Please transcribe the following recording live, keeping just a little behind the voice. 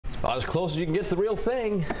About as close as you can get to the real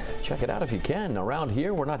thing. Check it out if you can. Around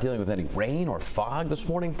here, we're not dealing with any rain or fog this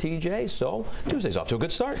morning, TJ, so Tuesday's off to a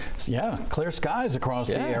good start. Yeah, clear skies across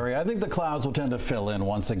the area. I think the clouds will tend to fill in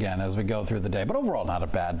once again as we go through the day, but overall not a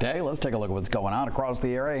bad day. Let's take a look at what's going on across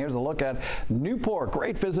the area. Here's a look at Newport.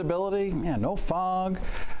 Great visibility. Yeah, no fog.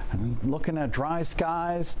 Looking at dry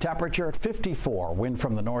skies. Temperature at 54. Wind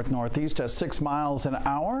from the north-northeast at 6 miles an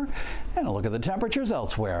hour. And a look at the temperatures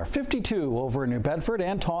elsewhere. 52 over in New Bedford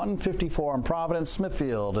and Taunton. 54 in Providence.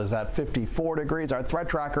 Smithfield is at 54 degrees. Our threat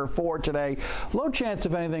tracker for today. Low chance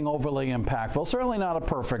of anything overly impactful. Certainly not a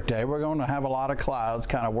perfect day. We're going to have a lot of clouds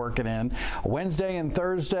kind of working in. Wednesday and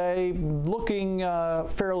Thursday looking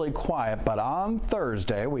fairly quiet, but on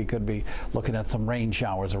Thursday we could be looking at some rain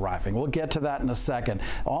showers arriving. We'll get to that in a second.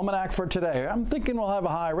 Almanac for today. I'm thinking we'll have a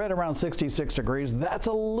high right around 66 degrees. That's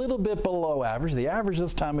a little bit below average. The average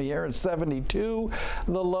this time of year is 72.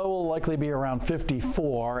 The low will likely be around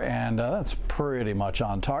 54, and that's pretty much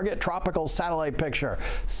on target. Tropical satellite picture.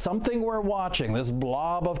 Something we're watching. This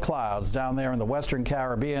blob of clouds down there in the Western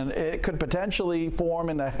Caribbean. It could potentially form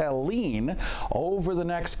in the Helene over the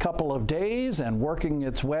next couple of days and working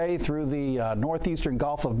its way through the northeastern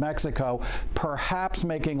Gulf of Mexico, perhaps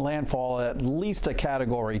making landfall at least a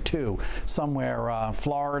Category 2 somewhere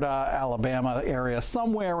Florida, Alabama area,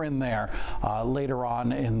 somewhere in there later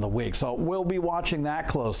on in the week. So we'll be watching that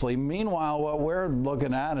closely. Meanwhile, what we're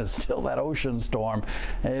looking at is still that ocean storm.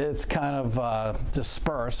 It's kind of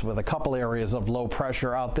dispersed with a couple areas of low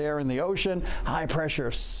pressure out there in the ocean. High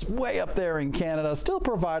pressure way up there in Canada, still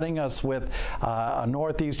providing us with a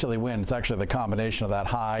northeasterly wind. It's actually the combination of that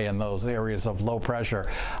high and those areas of low pressure.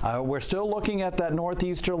 We're still looking at that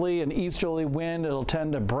northeasterly and easterly wind. It'll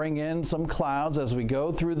tend to bring in some clouds as we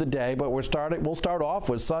go through the day, but we'll start off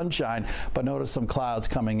with sunshine, but notice some clouds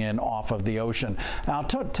coming in off of the ocean. Now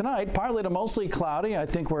tonight, partly to mostly cloudy. I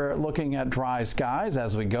think we're looking at dry skies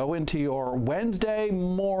as we go into your Wednesday.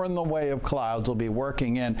 More in the way of clouds will be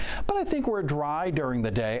working in, but I think we're dry during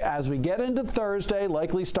the day. As we get into Thursday,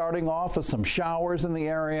 likely starting off with some showers in the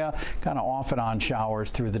area, kind of off and on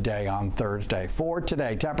showers through the day on Thursday. For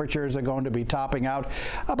today, temperatures are going to be topping out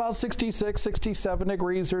about 66, 67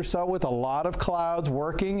 degrees or so with a lot of clouds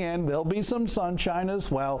working in. There'll be some sunshine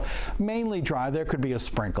as well. Mainly dry. There could be a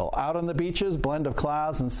sprinkle. Out on the beaches, blend of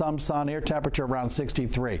clouds and some sun. Air temperature around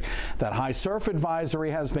 63. That high surf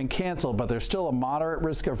advisory has been canceled, but there's still a moderate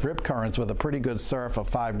risk of rip currents with a pretty good surf of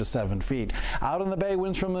 5 to 7 feet. Out on the bay,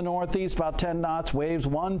 winds from the northeast about 10 knots, waves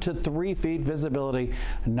 1 to 3 feet. Visibility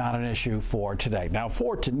not an issue for today. Now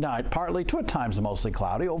for tonight, partly to at times mostly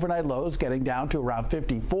cloudy. Overnight lows getting down to around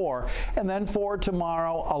 54, and then for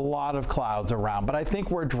tomorrow, a lot of clouds around, but I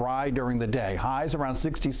think we're dry during the day. Highs around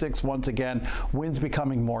 66 once again. Winds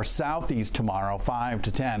becoming more southeast tomorrow, 5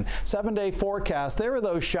 to 10. 7-day forecast. There are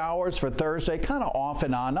those showers for Thursday, kind of off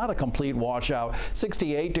and on, not a complete washout.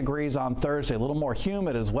 68 degrees on Thursday, a little more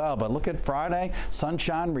humid as well, but look at Friday,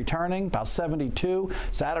 sunshine returning, about 72.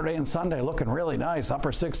 Saturday and Sunday looking really nice,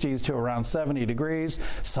 upper 60s to around 70 degrees.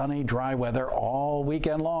 Sunny, dry weather all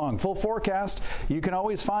weekend long. Full forecast, you can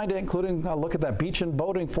always find it, including a look at that beach and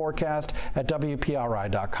boating forecast at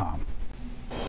WPRI.com.